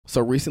So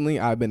recently,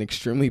 I've been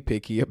extremely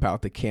picky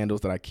about the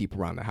candles that I keep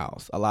around the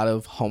house. A lot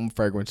of home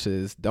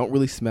fragrances don't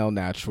really smell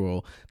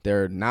natural.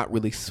 They're not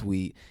really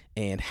sweet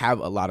and have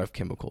a lot of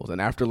chemicals. And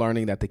after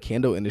learning that the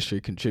candle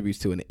industry contributes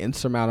to an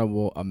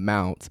insurmountable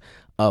amount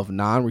of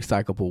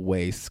non-recyclable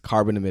waste,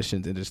 carbon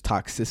emissions, and just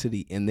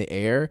toxicity in the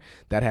air,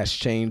 that has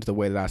changed the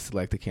way that I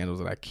select the candles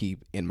that I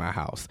keep in my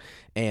house.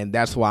 And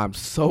that's why I'm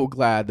so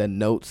glad that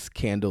Notes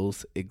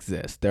candles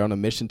exist. They're on a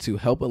mission to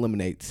help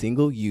eliminate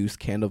single-use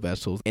candle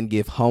vessels and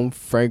give home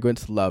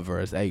fragrance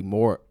lovers a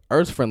more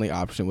earth-friendly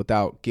option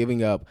without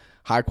giving up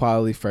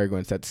high-quality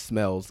fragrance that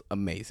smells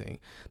amazing.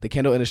 The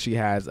candle industry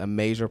has a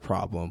major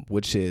problem,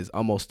 which is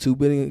almost 2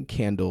 billion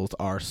candles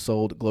are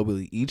sold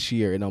globally each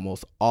year, and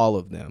almost all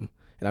of them,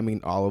 and I mean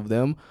all of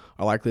them,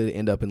 are likely to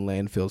end up in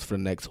landfills for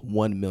the next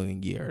 1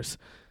 million years.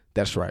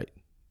 That's right,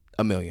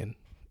 1 million.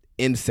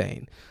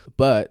 Insane.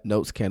 But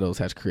Notes Candles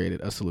has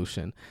created a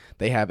solution.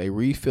 They have a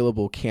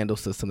refillable candle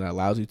system that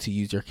allows you to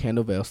use your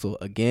candle vessel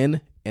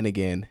again and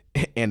again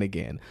and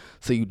again,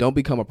 so you don't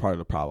become a part of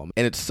the problem.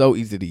 And it's so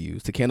easy to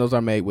use. The candles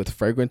are made with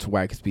fragrance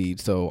wax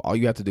beads, so all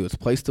you have to do is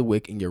place the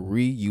wick in your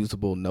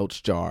reusable Notes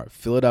jar,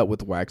 fill it up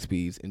with wax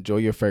beads, enjoy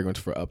your fragrance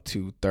for up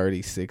to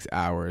 36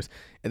 hours,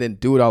 and then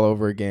do it all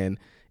over again,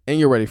 and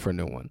you're ready for a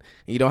new one.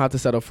 And you don't have to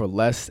settle for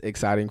less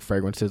exciting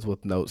fragrances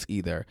with Notes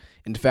either.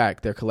 In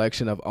fact, their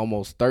collection of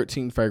almost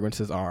 13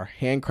 fragrances are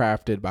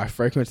handcrafted by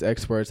fragrance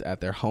experts at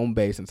their home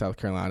base in South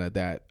Carolina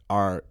that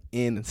are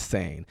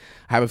insane.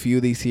 I have a few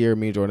of these here.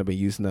 Me and Jordan have been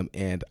using them,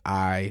 and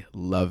I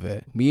love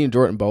it. Me and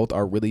Jordan both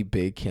are really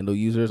big candle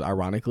users,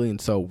 ironically, and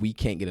so we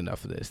can't get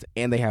enough of this.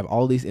 And they have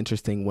all these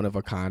interesting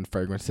one-of-a-kind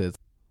fragrances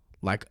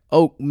like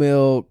oat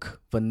milk,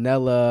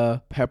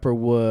 vanilla,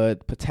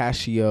 pepperwood,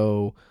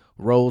 pistachio,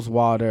 rose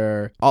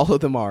water. All of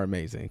them are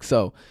amazing.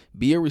 So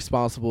be a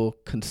responsible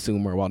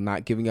consumer while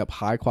not giving up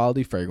high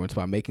quality fragrance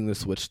by making the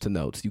switch to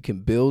Notes. You can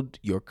build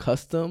your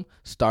custom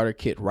starter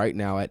kit right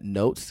now at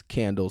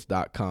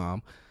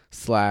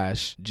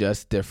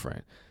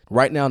notescandles.com/justdifferent.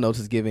 Right now, Notes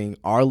is giving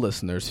our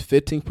listeners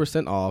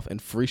 15% off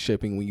and free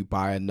shipping when you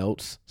buy a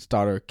Notes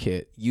starter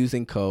kit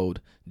using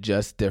code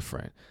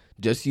JustDifferent.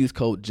 Just use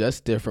code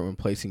JustDifferent when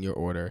placing your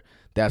order.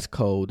 That's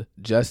code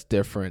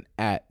JustDifferent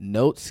at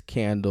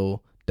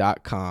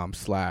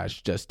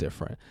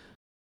notescandle.com/justdifferent.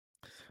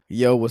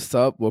 Yo, what's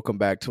up? Welcome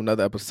back to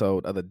another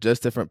episode of the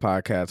Just Different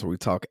podcast, where we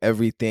talk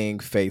everything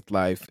faith,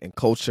 life, and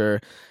culture.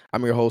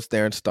 I'm your host,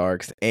 Darren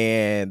Starks,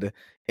 and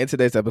in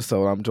today's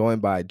episode, I'm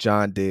joined by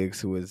John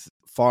Diggs, who is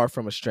far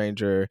from a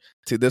stranger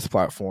to this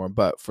platform.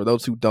 But for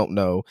those who don't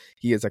know,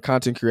 he is a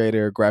content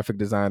creator, graphic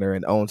designer,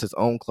 and owns his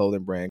own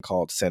clothing brand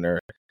called Center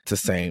to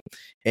Same.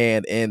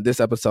 And in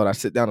this episode, I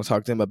sit down and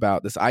talk to him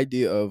about this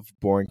idea of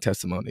boring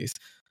testimonies.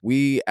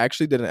 We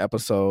actually did an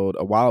episode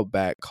a while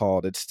back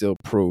called It's Still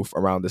Proof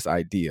around this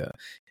idea.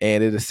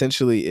 And it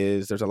essentially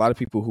is, there's a lot of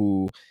people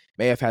who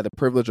may have had the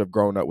privilege of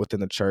growing up within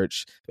the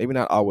church, maybe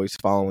not always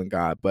following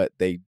God, but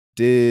they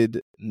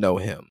did know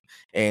him.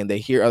 And they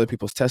hear other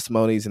people's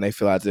testimonies and they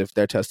feel as if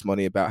their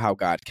testimony about how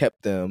God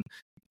kept them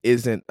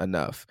isn't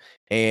enough.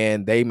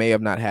 And they may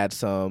have not had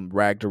some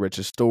rag to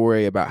riches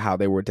story about how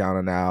they were down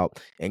and out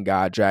and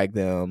God dragged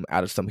them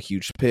out of some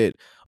huge pit,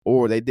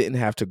 or they didn't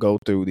have to go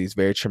through these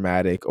very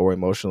traumatic or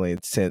emotionally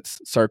intense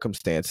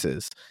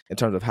circumstances in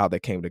terms of how they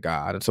came to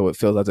God. And so it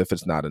feels as if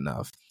it's not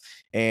enough.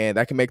 And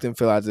that can make them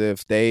feel as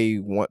if they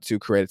want to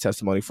create a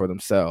testimony for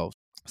themselves.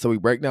 So we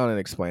break down and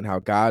explain how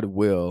God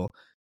will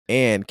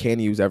and can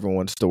use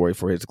everyone's story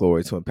for his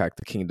glory to impact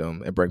the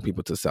kingdom and bring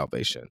people to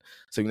salvation.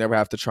 So you never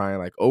have to try and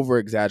like over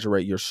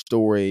exaggerate your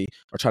story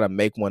or try to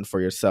make one for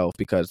yourself,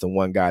 because the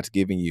one God's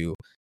giving you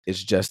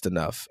is just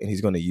enough and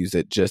he's going to use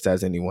it just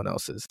as anyone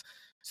else's.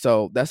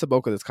 So that's the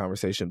bulk of this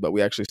conversation, but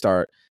we actually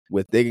start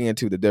with digging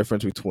into the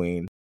difference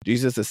between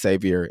Jesus as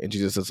Savior and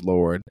Jesus as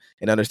Lord,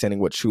 and understanding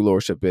what true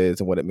lordship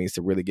is and what it means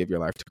to really give your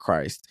life to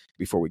Christ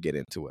before we get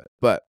into it.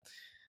 But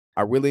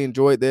I really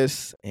enjoyed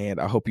this, and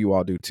I hope you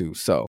all do too.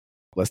 So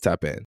let's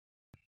tap in.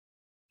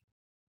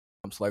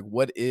 So like,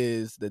 what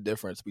is the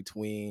difference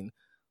between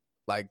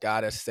like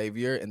God as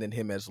Savior and then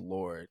him as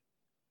Lord?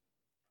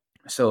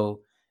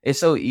 So it's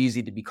so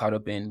easy to be caught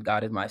up in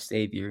God is my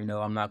Savior. You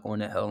know, I'm not going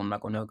to hell. I'm not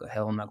going to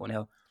hell. I'm not going to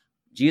hell.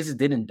 Jesus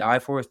didn't die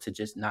for us to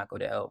just not go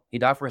to hell. He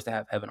died for us to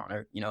have heaven on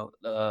earth. You know,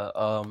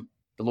 the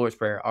Lord's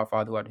Prayer, our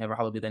Father who art in heaven,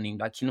 hallowed be thy name.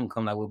 Thy kingdom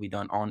come, thy will be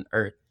done on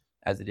earth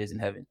as it is in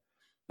heaven.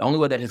 The only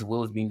way that his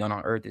will is being done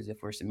on earth is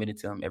if we're submitted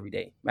to him every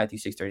day. Matthew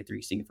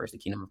 6:33, seeking first the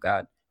kingdom of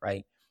God,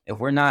 right? If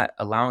we're not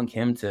allowing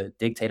him to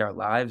dictate our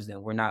lives,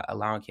 then we're not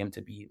allowing him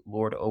to be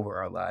Lord over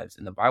our lives.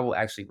 And the Bible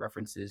actually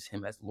references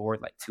him as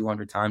Lord like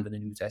 200 times in the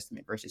New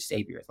Testament versus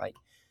Savior. It's like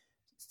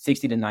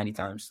 60 to 90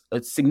 times.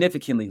 It's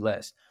significantly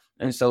less.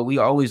 And so we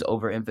always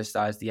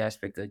overemphasize the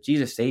aspect of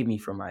Jesus saved me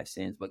from my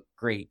sins, but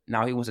great.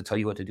 Now he wants to tell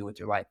you what to do with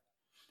your life.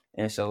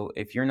 And so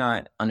if you're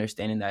not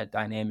understanding that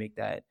dynamic,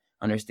 that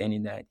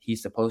understanding that you're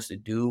supposed to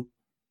do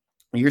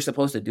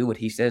what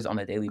he says on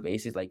a daily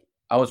basis, like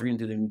I was reading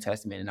through the New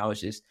Testament and I was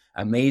just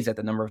amazed at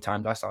the number of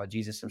times I saw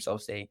Jesus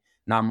himself say,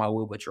 "Not my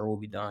will, but your will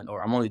be done,"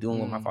 or "I'm only doing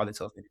what my Mm, Father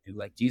tells me to do."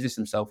 Like Jesus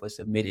himself was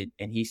submitted,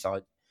 and he saw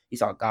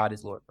God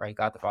as Lord, right?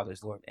 God the Father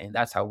as Lord, and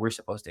that's how we're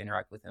supposed to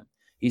interact with Him.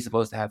 He's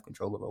supposed to have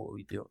control over what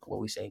we do, what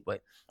we say.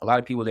 But a lot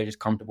of people, they're just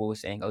comfortable with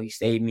saying, "Oh, He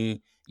saved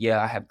me.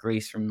 Yeah, I have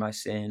grace from my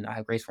sin. I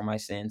have grace for my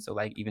sin. So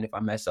like, even if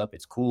I mess up,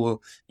 it's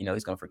cool.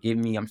 He's gonna forgive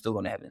me. I'm still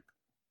going to heaven."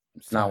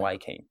 It's not why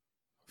fact, He came.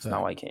 It's not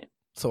fact. why He came.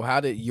 So how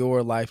did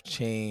your life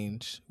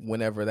change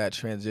whenever that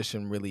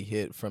transition really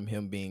hit from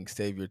him being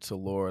savior to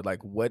Lord?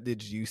 Like what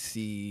did you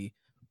see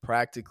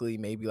practically,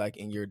 maybe like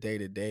in your day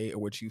to day,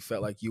 or what you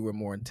felt like you were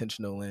more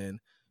intentional in?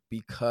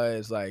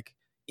 Because like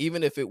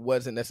even if it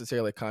wasn't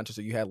necessarily conscious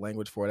or you had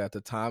language for it at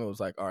the time, it was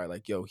like, all right,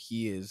 like yo,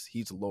 he's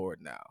Lord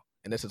now.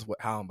 And this is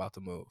how I'm about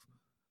to move.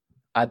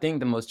 I think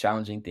the most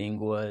challenging thing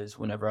was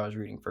whenever I was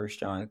reading First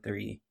John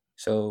 3.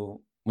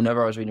 So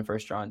whenever I was reading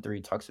First John 3,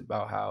 it talks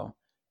about how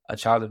a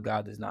child of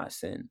God does not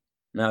sin.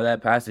 Now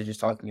that passage is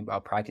talking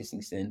about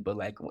practicing sin, but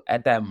like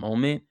at that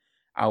moment,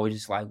 I was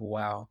just like,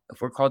 wow,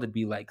 if we're called to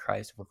be like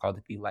Christ, if we're called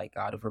to be like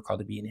God, if we're called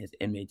to be in His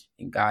image,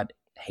 and God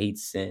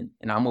hates sin,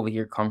 and I'm over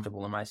here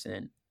comfortable in my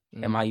sin,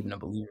 am I Mm, even a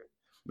believer?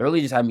 It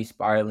really just had me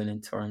spiraling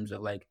in terms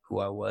of like who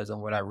I was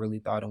and what I really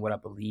thought and what I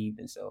believed,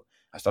 and so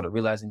I started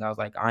realizing I was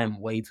like, I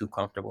am way too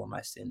comfortable in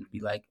my sin to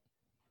be like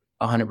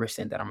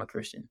 100% that I'm a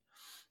Christian.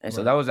 And so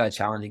right. that was that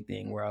challenging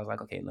thing where I was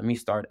like, okay, let me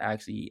start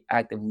actually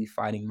actively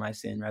fighting my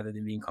sin rather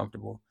than being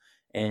comfortable.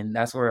 And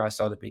that's where I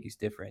saw the biggest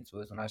difference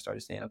was when I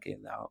started saying, okay,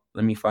 now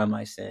let me find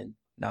my sin.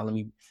 Now let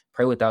me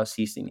pray without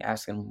ceasing,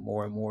 asking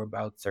more and more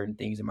about certain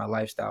things in my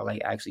lifestyle,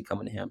 like actually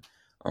coming to Him,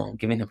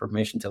 giving Him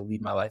permission to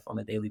lead my life on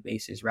a daily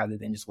basis rather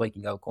than just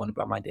waking up, going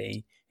about my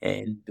day,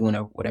 and doing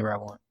whatever I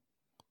want.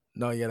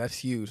 No, yeah, that's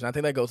huge. And I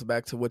think that goes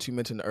back to what you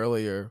mentioned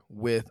earlier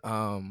with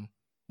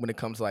when it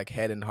comes to like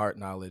head and heart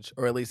knowledge,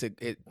 or at least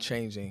it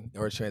changing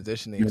or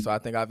transitioning. So I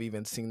think I've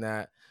even seen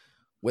that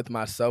with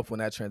myself when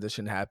that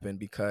transition happened,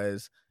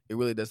 because it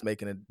really does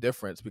make a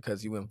difference,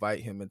 because you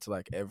invite him into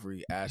like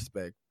every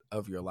aspect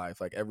of your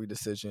life, like every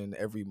decision,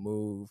 every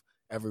move,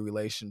 every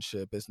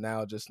relationship is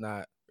now just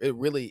not, it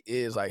really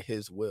is like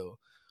his will,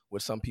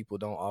 which some people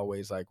don't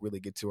always like really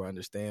get to or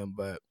understand.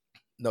 But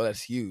no,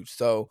 that's huge.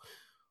 So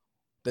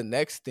the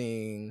next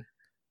thing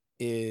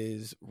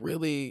is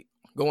really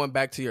going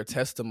back to your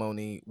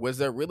testimony. Was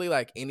there really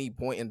like any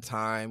point in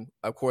time,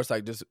 of course,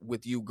 like just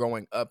with you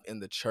growing up in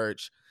the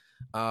church,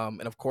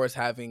 and of course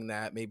having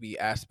that maybe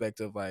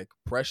aspect of like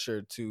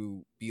pressure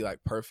to be like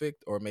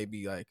perfect, or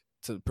maybe like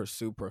to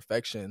pursue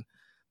perfection,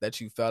 that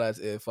you felt as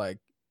if like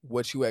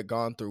what you had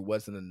gone through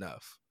wasn't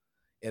enough?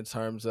 In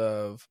terms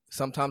of,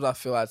 sometimes I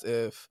feel as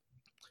if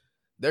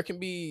there can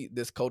be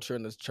this culture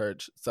in this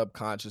church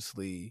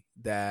subconsciously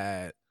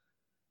that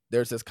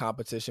there's this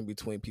competition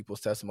between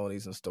people's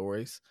testimonies and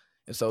stories.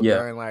 And so Yeah.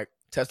 during like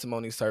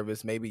testimony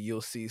service, maybe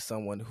you'll see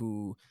someone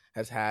who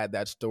has had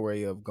that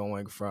story of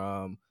going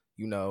from,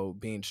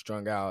 being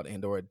strung out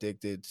and or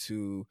addicted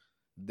to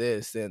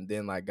this, and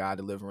then like God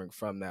delivering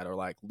from that, or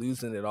like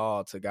losing it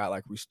all to God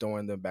like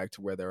restoring them back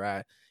to where they're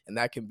at. And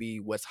that can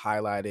be what's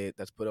highlighted,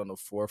 that's put on the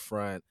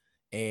forefront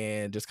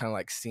and just kind of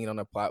like seen on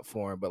the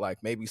platform. But like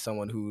maybe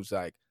someone who's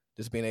like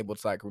just being able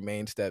to like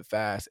remain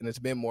steadfast, and it's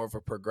been more of a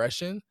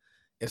progression,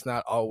 it's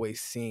not always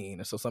seen.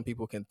 And so some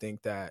people can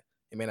think that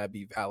it may not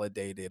be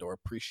validated or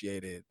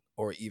appreciated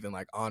or even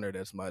like honored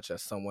as much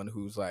as someone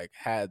who's like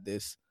had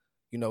this,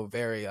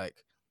 very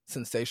like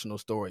sensational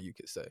story, you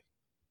could say.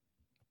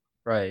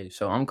 Right.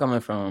 So I'm coming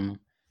from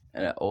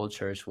an old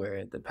church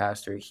where the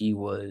pastor, he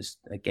was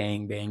a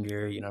gang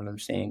banger, you know what I'm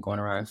saying? Going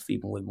around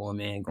sleeping with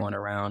women, going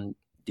around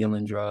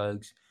dealing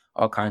drugs,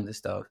 all kinds of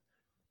stuff.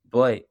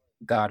 But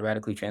God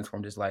radically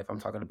transformed his life. I'm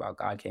talking about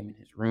God came in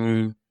his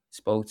room,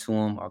 spoke to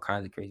him, all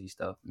kinds of crazy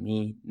stuff.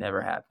 Me,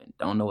 never happened.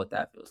 Don't know what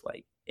that feels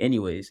like.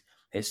 Anyways,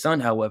 his son,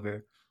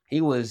 however,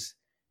 he was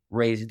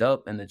raised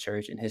up in the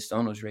church, and his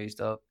son was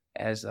raised up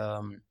as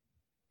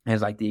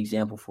like the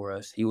example for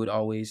us. He would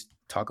always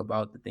talk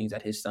about the things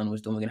that his son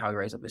was doing and how he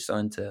raised up his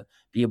son to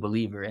be a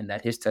believer, and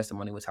that his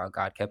testimony was how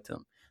God kept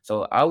him.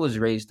 So I was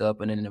raised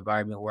up in an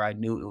environment where I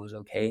knew it was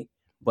okay,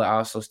 but I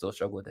also still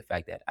struggle with the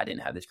fact that I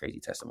didn't have this crazy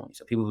testimony.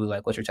 So people would be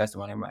like, "What's your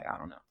testimony?" I'm like, "I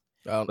don't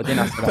know." But then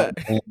I started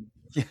understanding,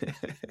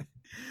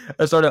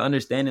 I started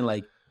understanding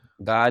like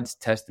God's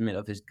testament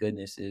of his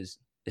goodness is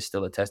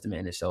still a testament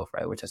in itself,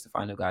 right? We're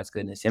testifying of God's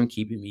goodness. Him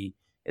keeping me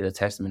is a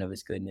testament of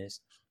his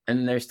goodness. And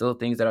then there's still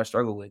things that I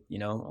struggle with, you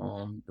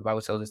know. The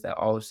Bible tells us that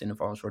all of sin and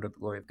fallen short of the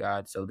glory of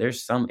God. So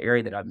there's some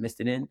area that I've missed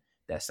it in,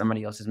 that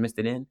somebody else has missed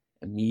it in,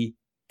 and me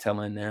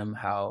telling them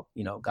how,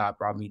 God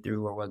brought me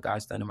through or what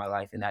God's done in my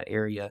life in that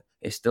area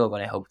is still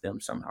going to help them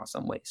somehow,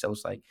 some way. So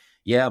it's like,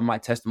 yeah, my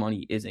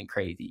testimony isn't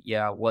crazy.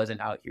 Yeah, I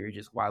wasn't out here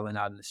just wilding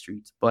out in the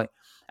streets, but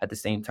at the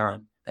same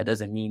time, that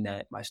doesn't mean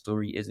that my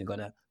story isn't going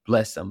to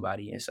bless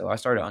somebody. And so I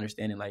started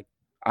understanding like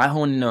I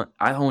hone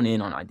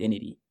in on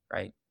identity,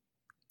 right?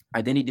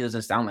 Identity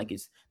doesn't sound like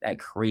it's that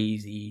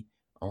crazy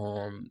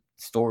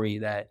story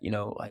that,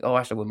 like, oh,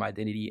 I struggle with my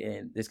identity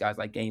and this guy's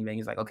like gang bang.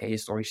 It's like, okay,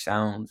 his story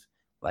sounds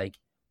like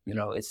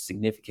it's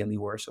significantly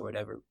worse or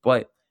whatever.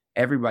 But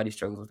everybody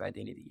struggles with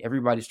identity.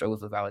 Everybody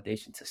struggles with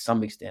validation to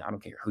some extent. I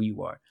don't care who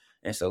you are.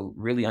 And so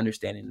really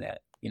understanding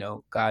that,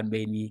 God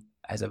made me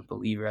as a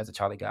believer, as a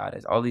child of God,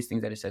 as all these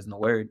things that it says in the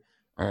word,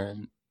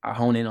 I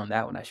hone in on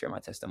that when I share my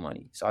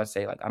testimony. So I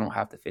say, like, I don't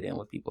have to fit in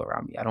with people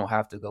around me. I don't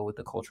have to go with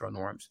the cultural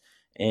norms.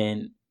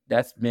 And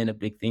that's been a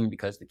big thing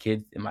because the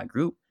kids in my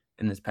group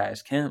in this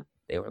past camp,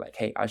 they were like,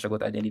 hey, I struggle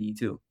with identity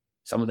too.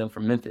 Some of them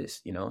from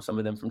Memphis, some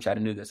of them from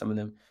Chattanooga, some of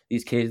them,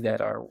 these kids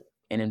that are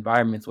in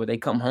environments where they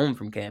come home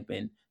from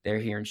camping, they're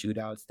hearing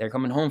shootouts. They're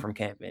coming home from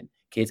camping.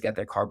 Kids got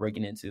their car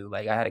breaking into.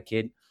 Like, I had a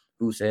kid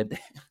who said,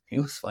 it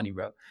was funny,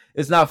 bro.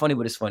 It's not funny,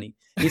 but it's funny.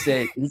 He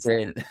said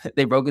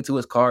they broke into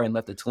his car and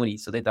left a 20.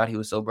 So they thought he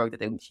was so broke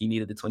that he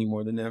needed the 20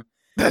 more than them.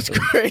 That's So,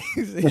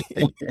 crazy.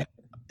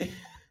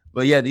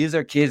 but yeah, these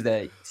are kids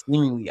that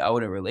seemingly I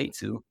wouldn't relate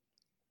to,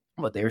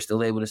 but they were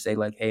still able to say,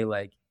 like, hey,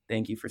 like,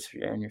 thank you for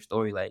sharing your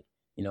story. Like,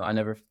 I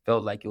never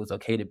felt like it was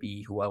okay to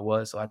be who I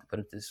was. So I had to put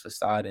up this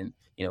facade and,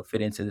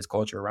 fit into this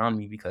culture around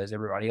me because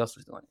everybody else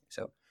was doing it.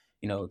 So,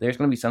 there's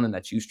going to be something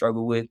that you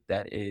struggle with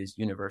that is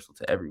universal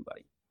to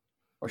everybody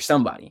or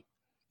somebody.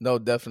 No,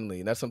 definitely.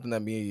 And that's something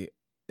that me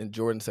and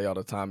Jordan say all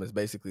the time is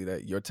basically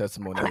that your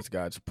testimony is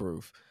God's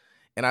proof.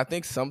 And I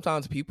think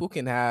sometimes people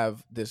can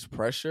have this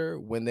pressure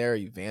when they're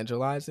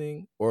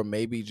evangelizing or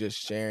maybe just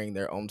sharing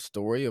their own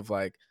story of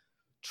like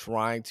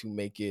trying to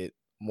make it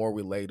more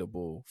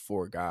relatable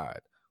for God.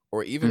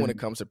 Or even when it Mhm.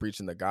 comes to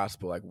preaching the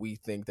gospel, like we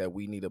think that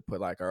we need to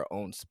put like our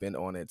own spin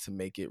on it to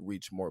make it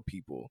reach more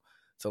people.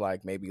 To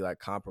like maybe like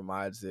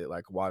compromise it,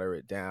 like water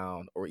it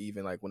down, or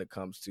even like when it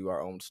comes to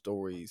our own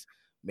stories,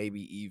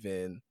 maybe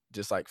even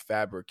just like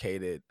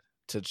fabricate it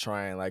to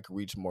try and like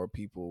reach more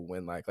people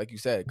when like you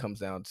said, it comes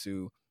down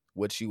to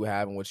what you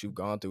have and what you've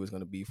gone through is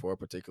going to be for a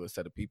particular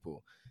set of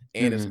people,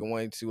 and it's Mhm.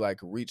 going to like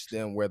reach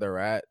them where they're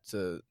at,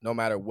 to no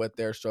matter what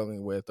they're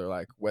struggling with or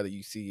like whether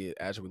you see it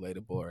as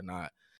relatable or not.